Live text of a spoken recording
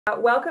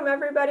Welcome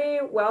everybody.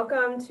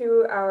 Welcome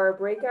to our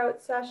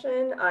breakout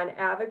session on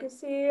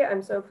advocacy.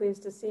 I'm so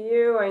pleased to see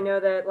you. I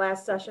know that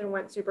last session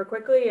went super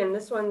quickly and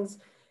this one's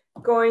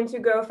going to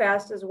go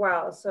fast as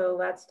well. So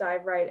let's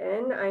dive right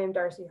in. I am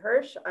Darcy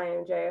Hirsch. I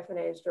am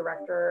JFNA's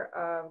Director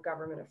of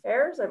Government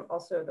Affairs. I'm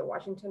also the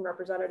Washington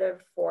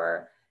representative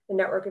for the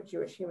Network of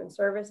Jewish Human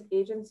Service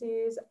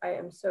Agencies. I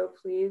am so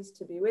pleased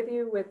to be with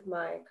you with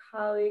my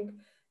colleague,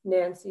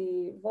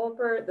 Nancy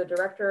Volpert, the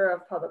Director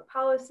of Public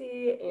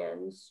Policy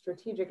and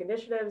Strategic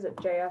Initiatives at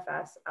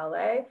JFS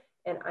LA,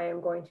 and I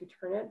am going to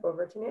turn it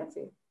over to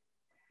Nancy.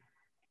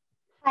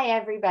 Hi,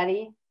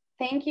 everybody.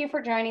 Thank you for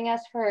joining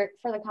us for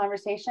the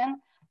conversation.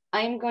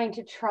 I'm going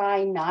to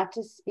try not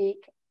to speak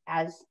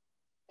as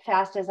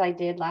fast as I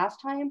did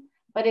last time,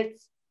 but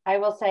I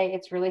will say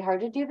it's really hard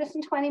to do this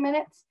in 20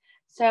 minutes.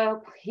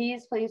 So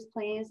please, please,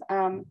 please,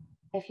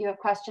 if you have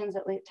questions,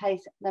 at least type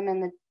them in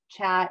the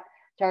chat.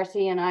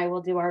 Darcy and I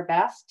will do our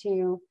best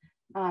to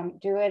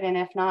do it. And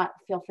if not,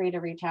 feel free to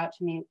reach out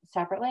to me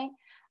separately.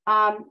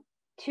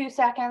 2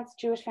 seconds,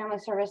 Jewish Family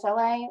Service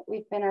LA.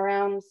 We've been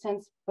around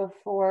since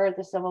before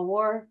the Civil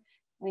War,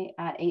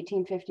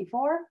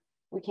 1854.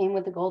 We came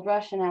with the gold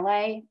rush in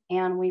LA,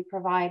 and we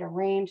provide a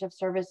range of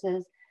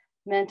services,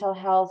 mental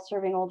health,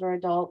 serving older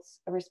adults,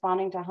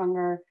 responding to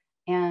hunger,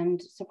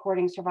 and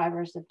supporting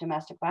survivors of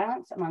domestic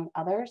violence, among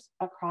others,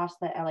 across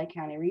the LA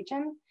County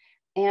region.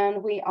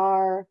 And we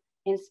are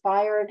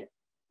inspired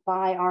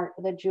by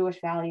the Jewish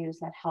values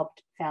that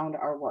helped found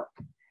our work.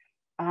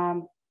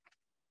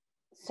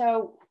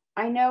 So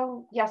I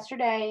know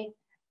yesterday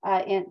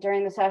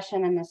during the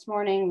session and this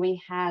morning,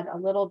 we had a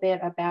little bit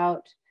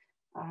about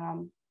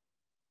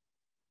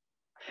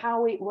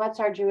what's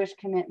our Jewish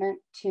commitment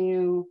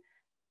to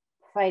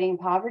fighting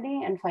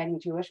poverty and fighting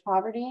Jewish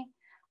poverty.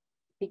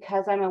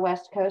 Because I'm a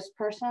West Coast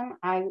person,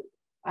 I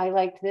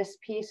liked this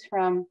piece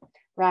from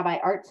Rabbi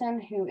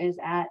Artson, who is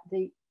at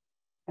the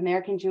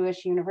American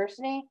Jewish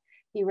University.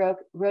 He wrote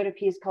a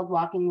piece called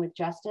Walking with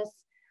Justice,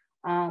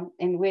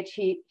 in which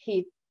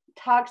he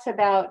talks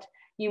about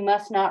you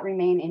must not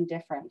remain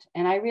indifferent.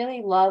 And I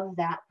really love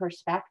that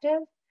perspective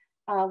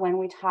when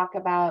we talk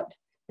about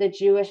the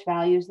Jewish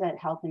values that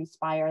help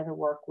inspire the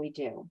work we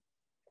do.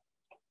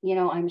 You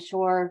know, I'm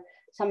sure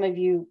some of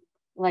you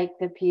like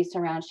the piece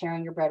around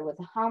sharing your bread with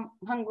the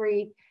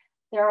hungry.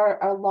 There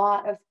are a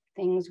lot of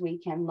things we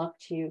can look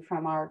to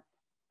from our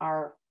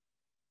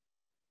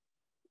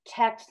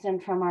texts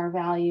and from our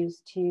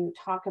values to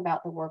talk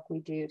about the work we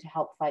do to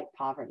help fight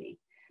poverty.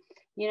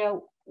 You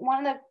know,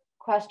 one of the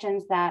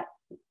questions that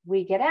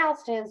we get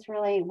asked is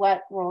really,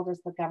 what role does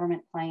the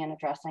government play in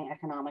addressing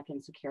economic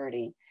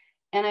insecurity?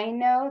 And I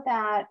know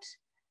that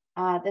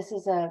this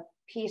is a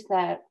piece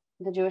that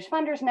the Jewish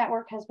Funders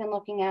Network has been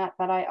looking at,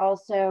 but I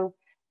also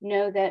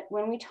know that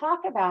when we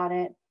talk about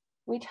it,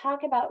 we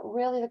talk about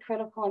really the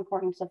critical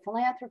importance of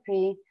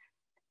philanthropy,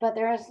 but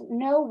there is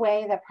no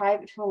way that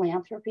private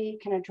philanthropy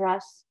can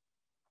address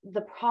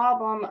the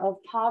problem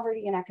of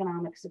poverty and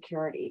economic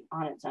security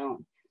on its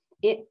own.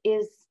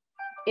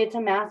 It's a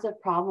massive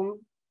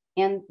problem,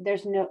 and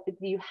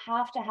you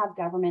have to have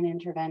government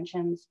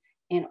interventions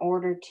in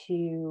order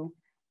to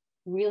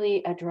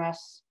really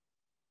address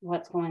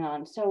what's going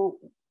on. So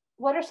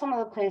what are some of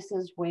the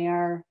places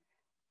where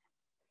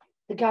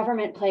the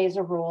government plays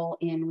a role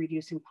in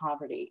reducing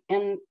poverty?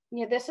 And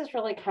you know, this is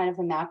really kind of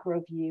the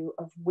macro view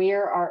of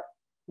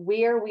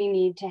where we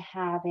need to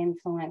have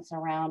influence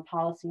around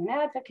policy and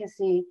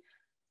advocacy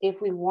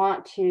if we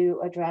want to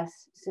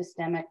address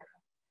systemic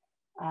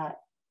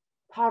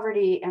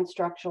poverty and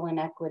structural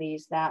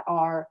inequities that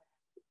are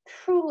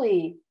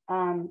truly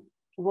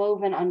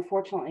woven,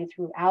 unfortunately,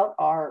 throughout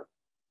our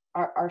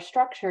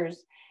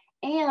structures,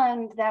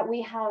 and that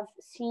we have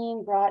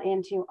seen brought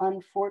into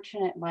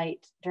unfortunate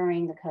light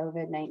during the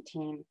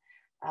COVID-19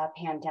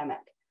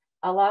 pandemic.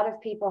 A lot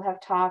of people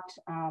have talked,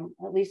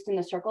 at least in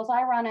the circles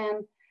I run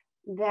in,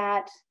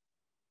 that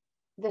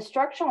the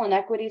structural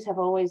inequities have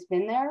always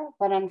been there,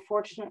 but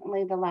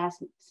unfortunately the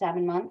last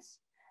 7 months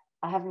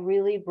have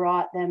really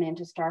brought them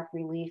into stark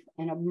relief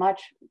in a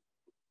much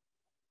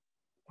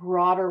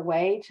broader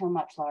way to a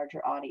much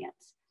larger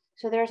audience.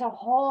 So there's a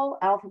whole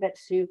alphabet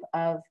soup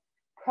of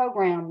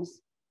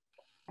programs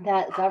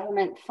that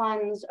government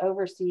funds,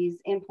 oversees,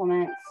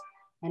 implements,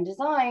 and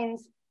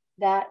designs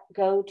that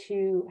go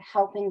to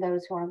helping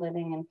those who are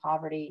living in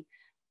poverty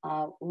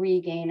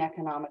regain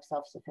economic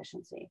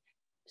self-sufficiency.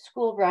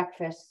 School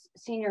breakfasts,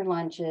 senior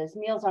lunches,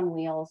 Meals on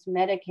Wheels,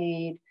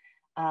 Medicaid,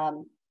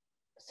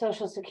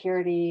 Social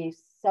Security,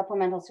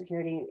 supplemental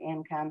security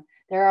income.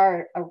 There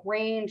are a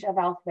range of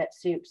alphabet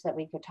soups that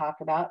we could talk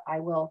about. I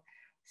will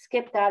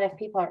skip that. If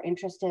people are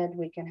interested,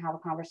 we can have a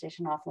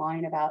conversation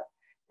offline about.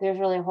 There's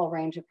really a whole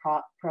range of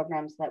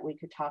programs that we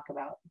could talk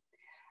about.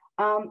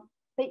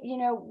 But you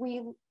know,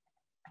 we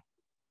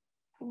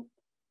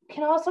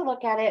can also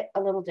look at it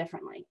a little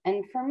differently.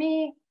 And for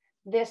me,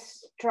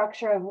 this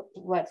structure of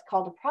what's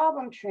called a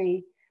problem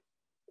tree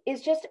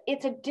is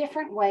it's a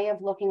different way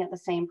of looking at the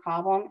same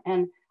problem.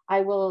 And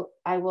I will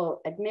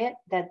admit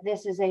that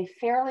this is a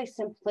fairly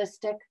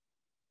simplistic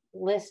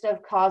list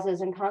of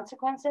causes and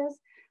consequences.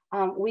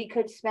 We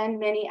could spend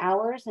many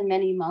hours and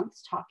many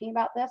months talking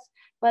about this,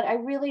 but I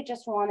really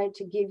just wanted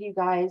to give you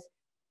guys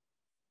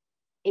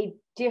a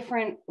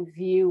different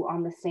view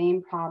on the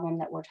same problem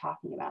that we're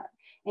talking about,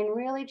 and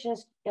really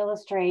just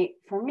illustrate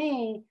for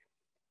me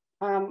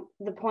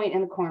the point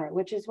in the corner,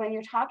 which is when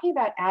you're talking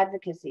about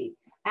advocacy,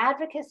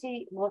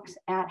 advocacy looks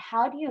at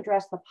how do you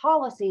address the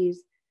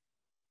policies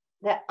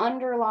that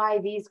underlie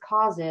these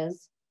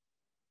causes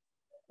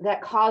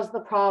that cause the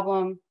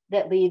problem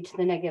that lead to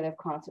the negative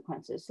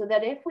consequences. So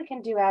that if we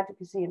can do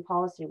advocacy and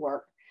policy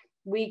work,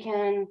 we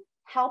can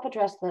help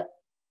address the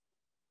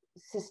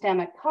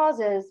systemic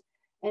causes.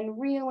 And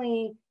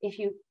really, if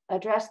you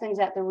address things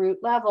at the root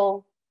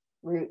level,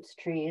 roots,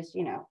 trees,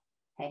 you know,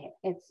 hey,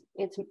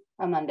 it's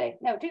a Monday,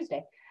 no,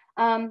 Tuesday.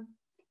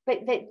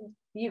 But that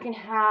you can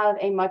have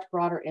a much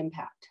broader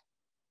impact,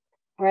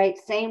 right?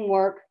 Same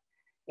work.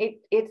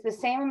 It's the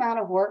same amount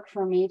of work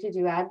for me to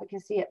do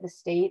advocacy at the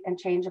state and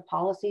change a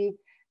policy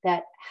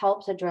that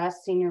helps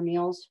address senior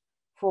meals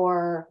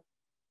for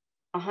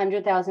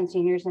 100,000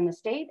 seniors in the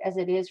state as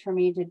it is for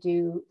me to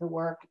do the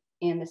work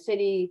in the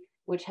city,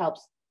 which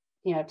helps,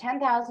 you know,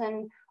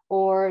 10,000,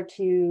 or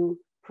to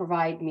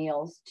provide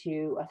meals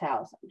to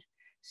 1,000.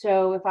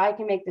 So if I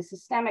can make the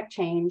systemic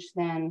change,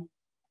 then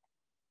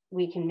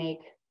we can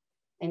make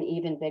an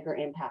even bigger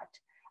impact.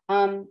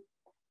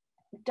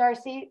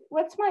 Darcy,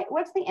 what's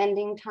the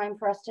ending time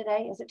for us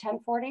today? Is it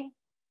 10:40?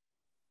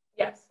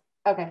 Yes.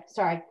 Okay,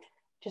 sorry.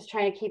 Just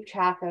trying to keep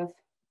track of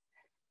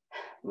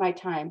my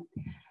time.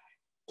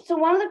 So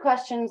one of the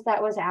questions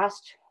that was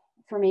asked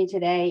for me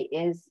today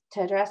is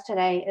to address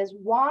today is,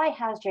 why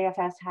has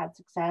JFS had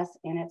success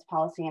in its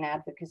policy and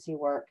advocacy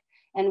work?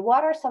 And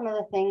what are some of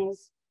the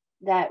things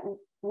that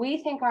we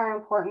think are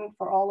important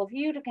for all of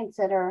you to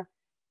consider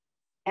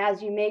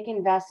as you make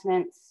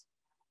investments,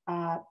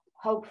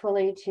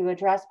 hopefully to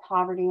address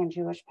poverty and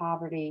Jewish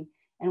poverty?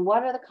 And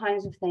what are the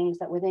kinds of things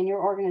that within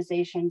your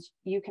organizations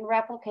you can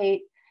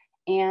replicate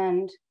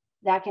and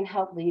that can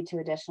help lead to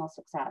additional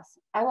success?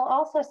 I will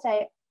also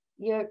say,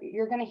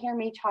 you're going to hear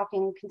me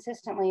talking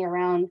consistently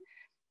around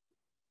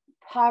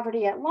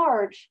poverty at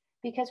large,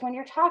 because when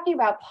you're talking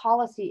about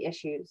policy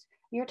issues,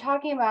 you're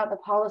talking about the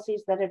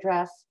policies that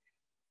address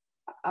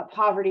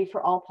poverty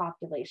for all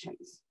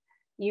populations.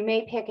 You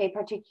may pick a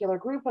particular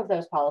group of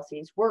those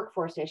policies: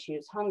 workforce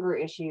issues, hunger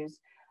issues,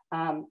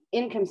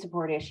 income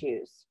support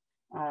issues.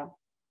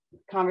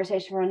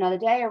 Conversation for another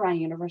day around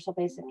universal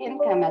basic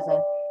income as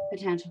a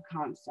potential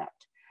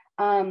concept.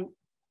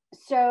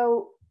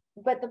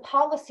 But the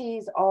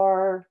policies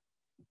are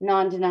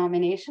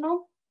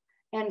non-denominational.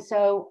 And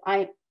so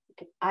I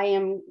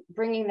am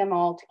bringing them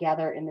all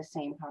together in the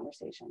same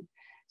conversation.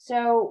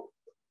 So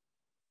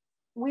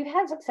we've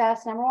had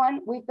success. Number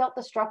one, we've built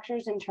the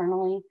structures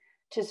internally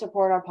to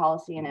support our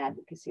policy and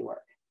advocacy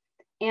work.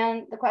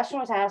 And the question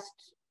was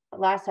asked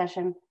last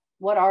session,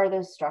 what are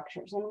those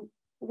structures? And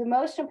the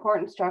most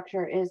important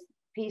structure is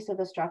piece of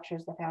the structure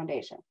is the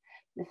foundation.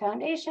 The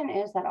foundation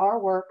is that our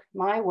work,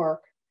 my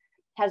work,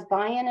 has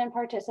buy-in and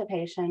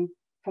participation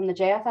from the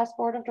JFS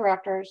Board of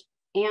Directors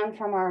and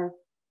from our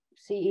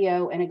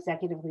CEO and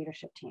executive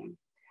leadership team.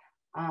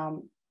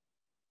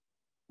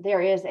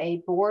 There is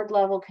a board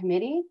level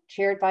committee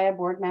chaired by a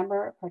board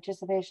member,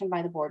 participation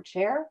by the board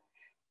chair.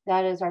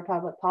 That is our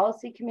public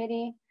policy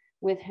committee,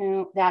 with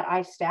whom that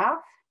I staff,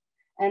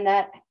 and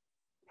that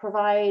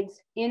provides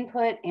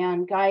input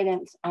and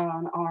guidance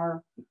on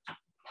our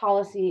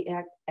policy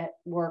at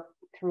work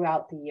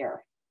throughout the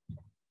year.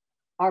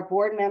 Our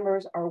board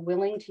members are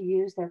willing to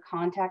use their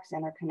contacts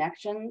and their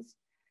connections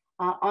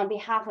on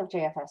behalf of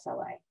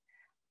JFSLA.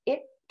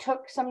 It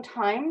took some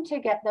time to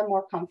get them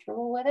more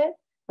comfortable with it,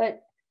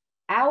 but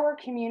our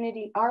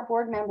community, our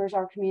board members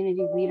are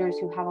community leaders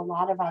who have a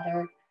lot of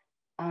other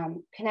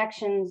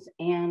connections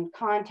and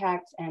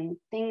contacts and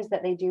things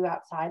that they do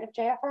outside of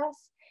JFS.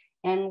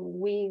 And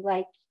we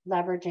like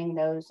leveraging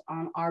those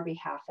on our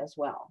behalf as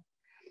well.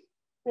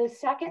 The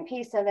second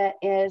piece of it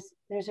is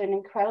there's an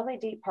incredibly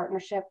deep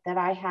partnership that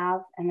I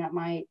have and that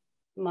my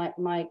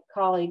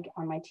colleague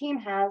on my team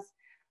has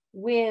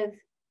with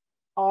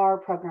our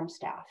program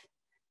staff.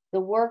 The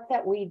work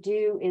that we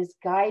do is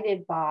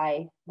guided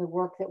by the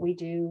work that we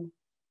do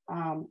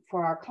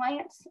for our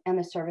clients and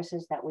the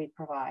services that we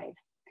provide.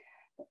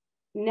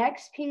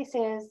 Next piece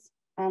is,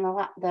 and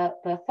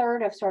the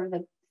third of sort of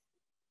the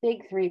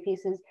big three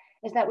pieces,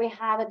 is that we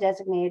have a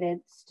designated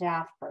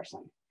staff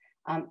person.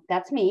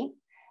 That's me.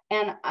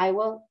 And I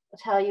will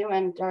tell you,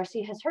 and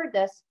Darcy has heard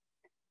this,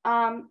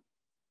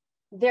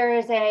 there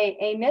is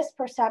a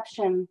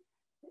misperception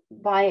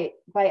by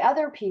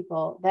other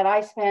people that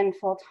I spend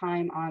full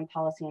time on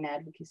policy and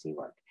advocacy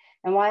work.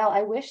 And while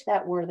I wish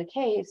that were the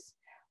case,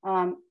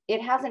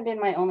 it hasn't been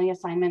my only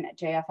assignment at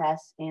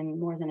JFS in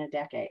more than a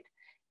decade.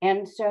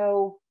 And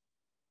so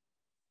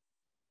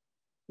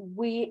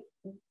the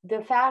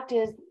fact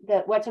is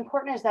that what's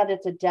important is that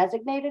it's a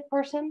designated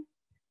person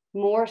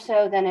more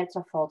so than it's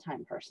a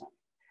full-time person.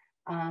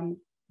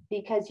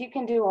 Because you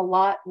can do a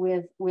lot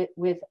with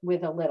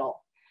a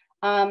little.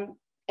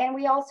 And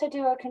we also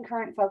do a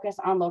concurrent focus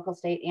on local,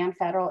 state, and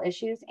federal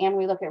issues, and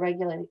we look at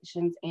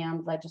regulations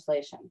and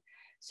legislation.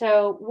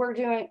 So we're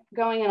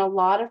going in a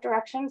lot of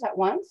directions at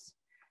once.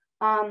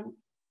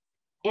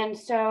 And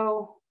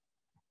so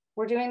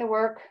we're doing the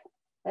work,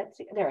 let's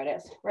see, there it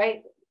is,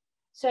 right?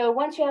 So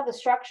once you have the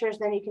structures,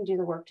 then you can do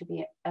the work to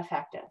be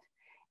effective.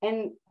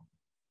 And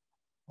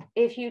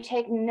if you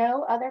take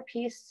no other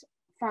piece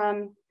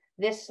from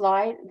this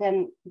slide,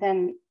 then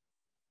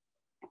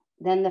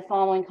the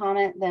following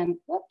comment, then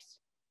whoops,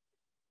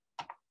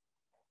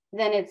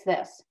 then it's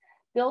this.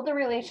 Build the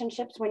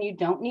relationships when you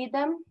don't need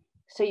them,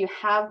 so you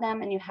have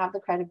them and you have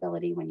the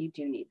credibility when you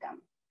do need them.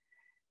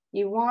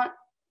 You want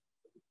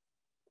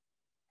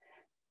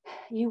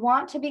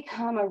to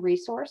become a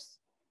resource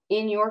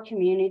in your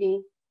community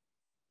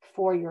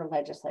for your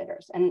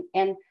legislators.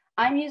 And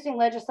I'm using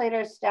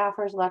legislators,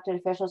 staffers, elected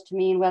officials to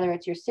mean whether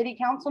it's your city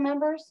council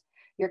members,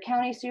 your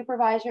county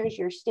supervisors,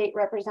 your state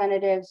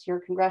representatives,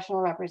 your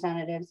congressional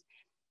representatives.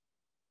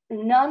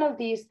 None of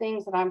these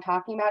things that I'm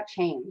talking about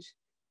change.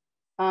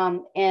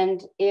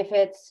 And if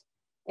it's,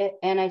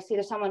 and I see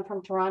there's someone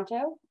from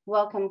Toronto,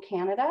 welcome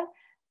Canada.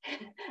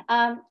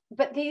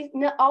 But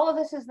all of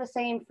this is the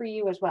same for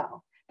you as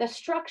well. The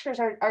structures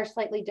are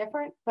slightly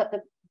different, but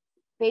the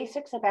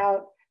basics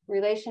about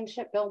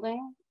relationship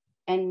building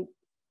and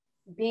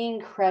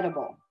being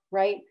credible,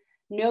 right?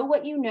 Know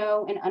what you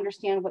know and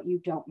understand what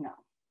you don't know.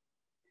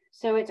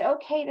 So it's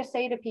okay to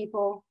say to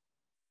people,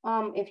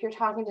 if you're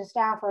talking to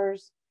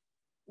staffers,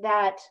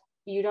 that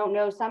you don't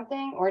know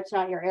something or it's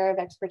not your area of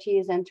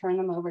expertise, and turn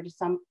them over to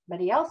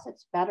somebody else.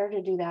 It's better to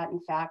do that,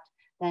 in fact,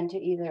 than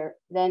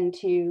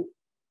to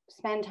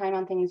spend time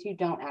on things you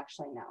don't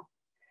actually know.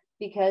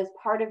 Because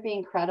part of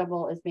being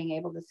credible is being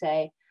able to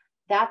say,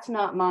 that's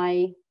not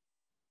my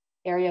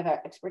area of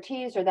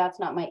expertise, or that's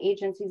not my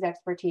agency's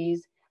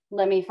expertise.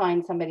 Let me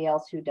find somebody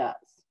else who does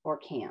or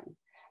can.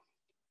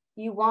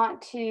 You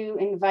want to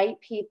invite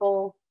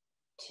people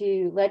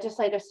to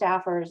legislative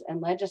staffers and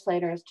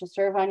legislators to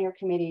serve on your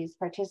committees,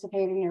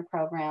 participate in your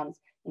programs,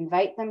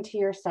 invite them to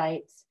your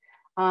sites.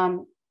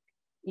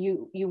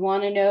 You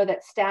want to know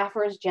that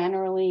staffers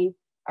generally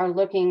are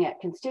looking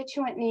at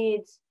constituent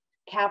needs.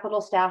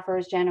 Capital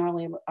staffers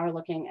generally are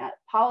looking at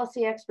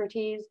policy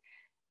expertise.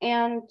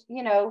 And,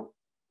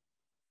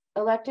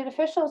 elected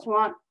officials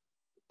want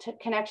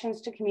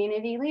connections to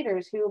community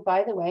leaders who,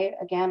 by the way,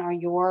 again, are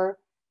your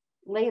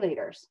lay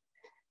leaders.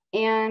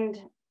 And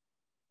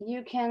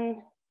you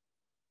can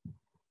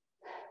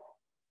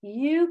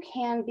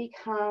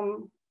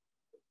become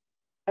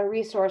a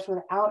resource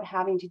without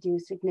having to do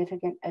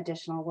significant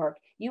additional work.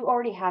 You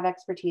already have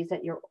expertise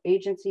at your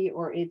agency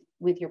or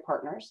with your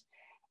partners.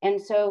 And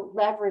so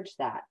leverage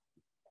that.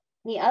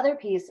 The other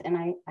piece,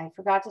 and I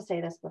forgot to say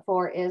this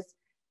before, is,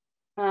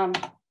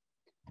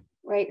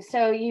 right,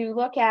 so you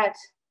look at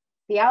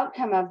the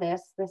outcome of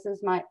this. This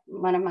is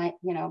one of my,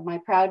 my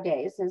proud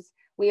days is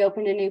we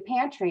opened a new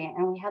pantry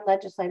and we had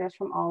legislators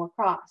from all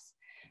across.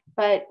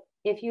 But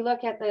if you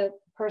look at the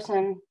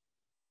person,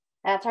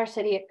 that's our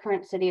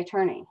current city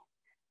attorney,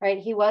 right?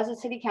 He was a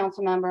city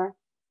council member,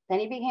 then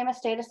he became a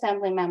state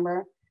assembly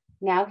member.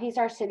 Now he's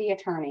our city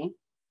attorney.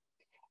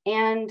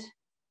 And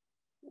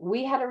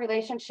we had a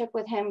relationship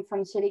with him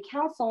from city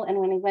council. And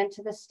when he went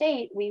to the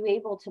state, we were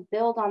able to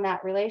build on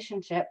that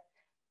relationship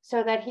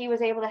so that he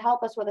was able to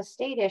help us with a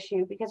state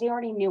issue because he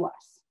already knew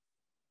us.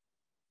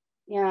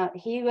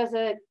 He was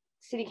a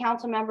city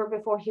council member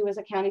before he was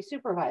a county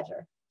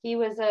supervisor. He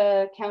was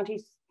a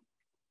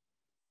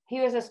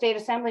state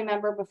assembly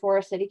member before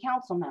a city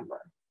council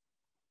member.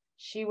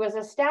 She was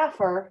a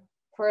staffer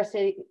for a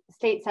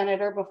state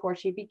senator before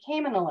she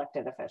became an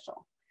elected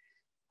official.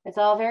 It's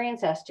all very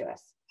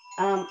incestuous.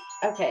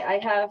 Okay, I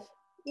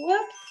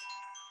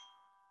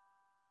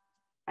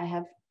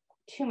have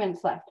 2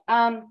 minutes left.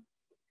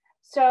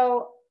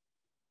 So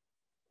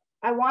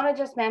I want to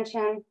just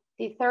mention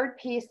the third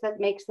piece that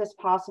makes this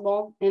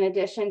possible, in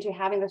addition to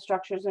having the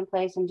structures in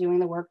place and doing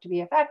the work to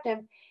be effective,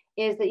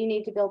 is that you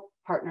need to build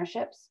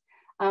partnerships.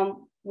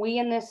 We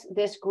in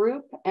this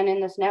group and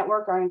in this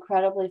network are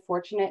incredibly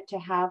fortunate to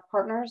have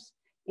partners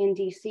in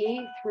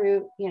DC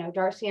through,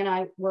 Darcy and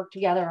I work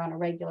together on a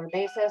regular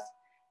basis.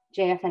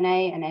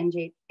 JFNA and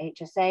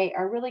NJHSA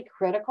are really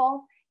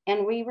critical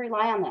and we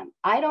rely on them.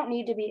 I don't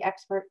need to be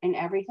expert in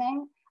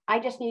everything. I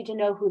just need to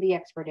know who the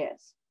expert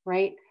is,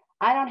 right?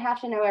 I don't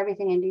have to know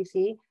everything in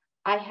DC.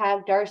 I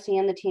have Darcy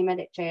and the team at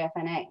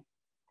JFNA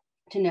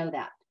to know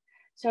that.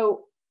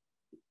 So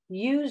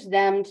use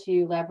them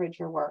to leverage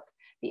your work.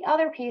 The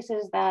other piece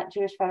is that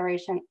Jewish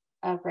Federation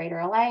of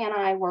Greater LA and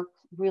I work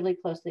really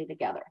closely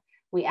together.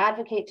 We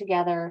advocate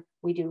together,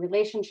 we do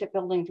relationship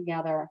building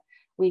together,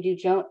 we do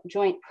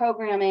joint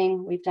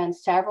programming. We've done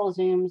several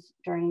Zooms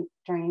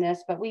during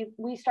this, but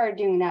we started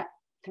doing that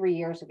 3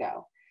 years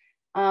ago.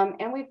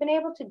 And we've been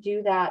able to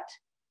do that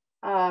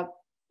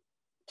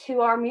to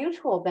our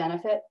mutual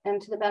benefit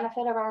and to the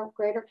benefit of our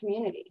greater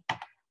community.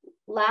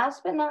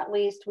 Last but not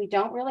least, we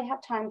don't really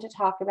have time to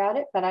talk about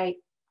it, but I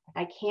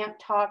can't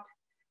talk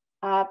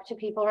to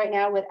people right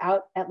now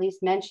without at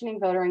least mentioning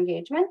voter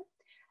engagement.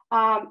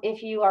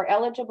 If you are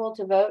eligible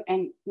to vote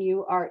and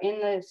you are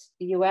in the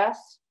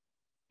US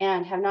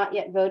and have not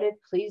yet voted,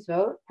 please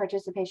vote.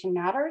 Participation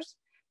matters.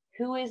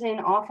 Who is in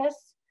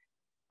office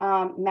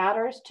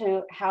matters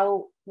to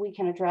how we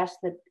can address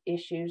the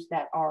issues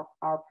that are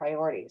our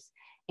priorities,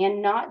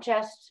 and not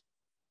just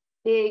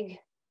big,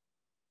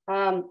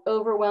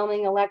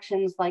 overwhelming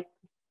elections like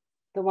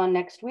the one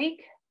next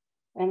week.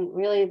 And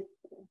really,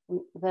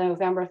 the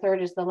November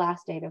 3rd is the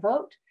last day to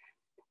vote.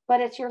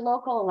 But it's your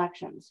local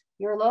elections,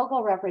 your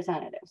local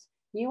representatives.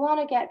 You want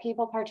to get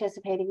people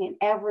participating in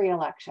every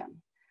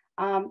election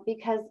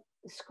because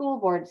school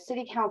boards,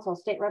 city council,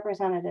 state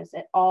representatives,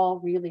 it all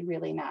really,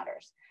 really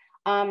matters.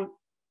 I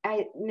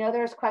know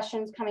there's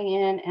questions coming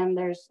in and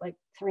there's like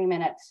 3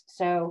 minutes.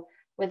 So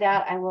with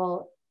that, I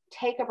will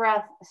take a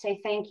breath,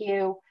 say thank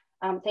you.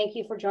 Thank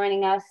you for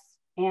joining us.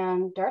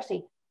 And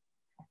Darcy.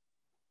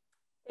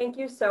 Thank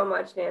you so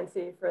much,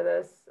 Nancy, for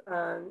this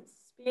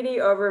speedy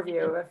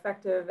overview of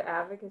effective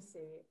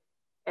advocacy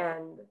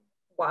and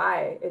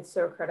why it's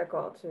so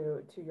critical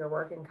to your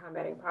work in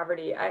combating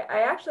poverty.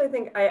 I actually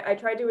think I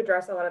tried to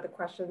address a lot of the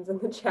questions in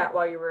the chat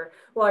while you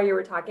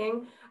were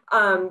talking.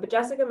 But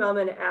Jessica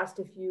Melman asked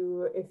if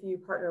you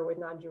partner with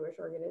non-Jewish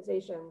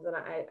organizations, and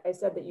I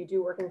said that you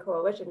do work in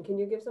coalition. Can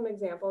you give some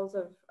examples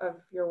of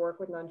your work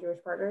with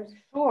non-Jewish partners?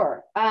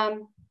 Sure.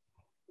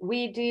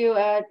 We do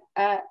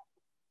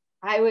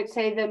I would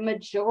say the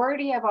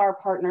majority of our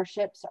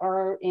partnerships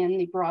are in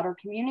the broader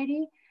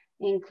community,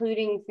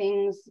 including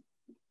things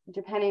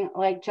depending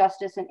like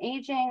justice and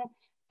aging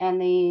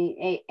and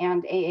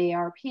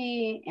AARP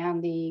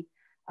and the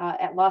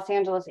at Los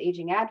Angeles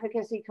Aging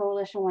Advocacy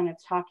Coalition when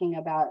it's talking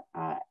about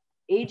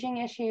aging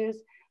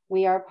issues.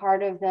 We are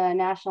part of the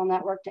National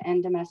Network to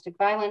End Domestic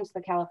Violence,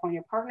 the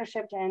California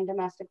Partnership to End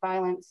Domestic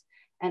Violence,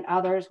 and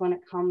others when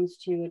it comes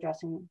to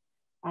addressing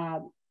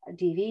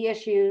DV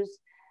issues.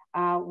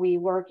 We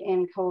work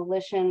in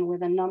coalition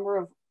with a number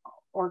of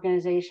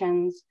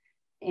organizations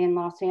in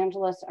Los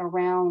Angeles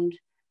around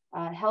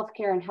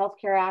healthcare and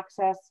healthcare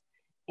access,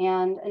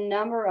 and a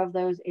number of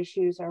those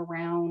issues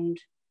around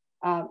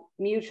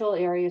mutual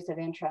areas of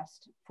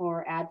interest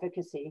for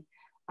advocacy.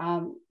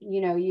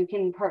 You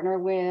can partner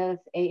with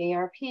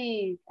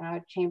AARP,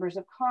 Chambers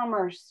of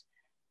Commerce,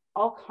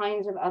 all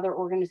kinds of other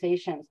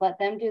organizations. Let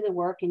them do the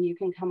work and you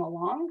can come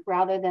along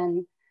rather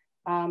than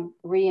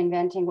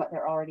reinventing what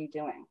they're already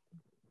doing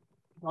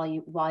while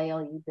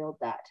you build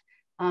that.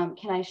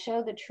 Can I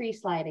show the tree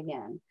slide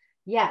again?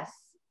 Yes,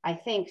 I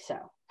think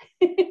so.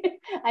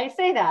 I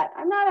say that.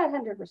 I'm not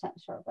 100%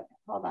 sure, but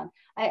hold on.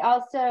 I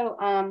also,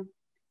 I'm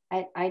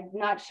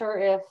not sure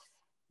if,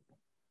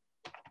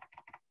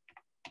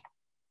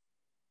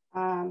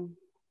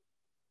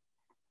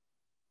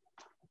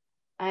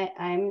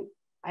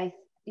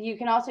 you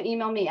can also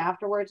email me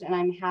afterwards and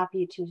I'm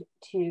happy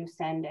to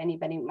send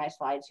anybody my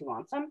slides who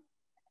wants them.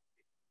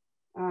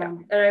 Yeah,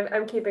 and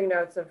I'm keeping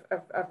notes of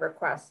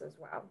requests as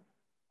well.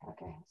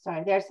 Okay,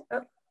 sorry, there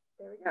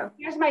we go.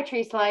 Here's my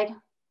tree slide.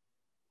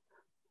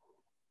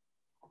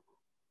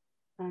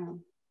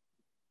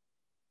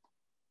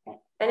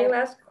 Any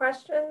last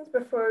questions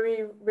before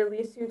we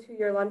release you to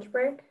your lunch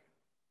break?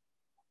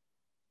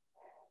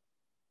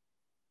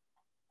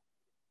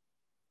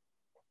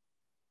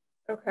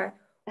 Okay.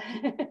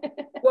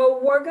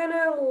 Well, we're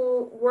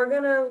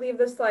gonna leave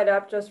this slide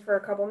up just for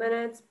a couple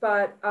minutes,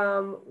 but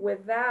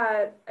with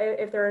that,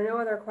 if there are no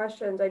other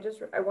questions,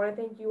 I want to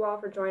thank you all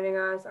for joining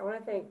us. I want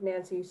to thank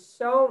Nancy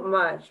so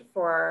much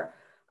for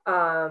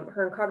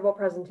her incredible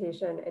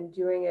presentation and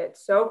doing it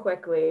so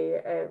quickly.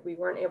 We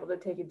weren't able to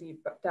take a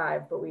deep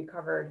dive, but we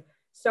covered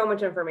so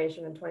much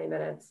information in 20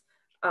 minutes.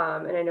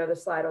 And I know the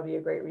slide will be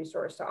a great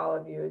resource to all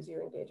of you as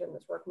you engage in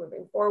this work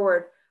moving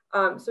forward.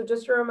 So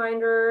just a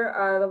reminder,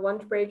 the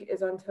lunch break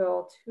is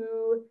until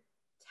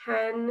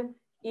 2:10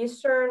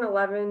 Eastern,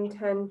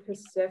 11:10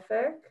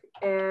 Pacific.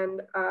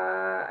 And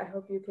I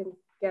hope you can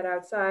get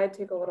outside,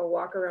 take a little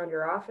walk around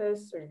your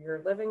office or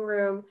your living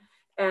room.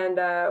 And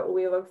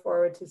we look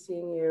forward to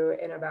seeing you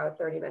in about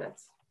 30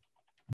 minutes.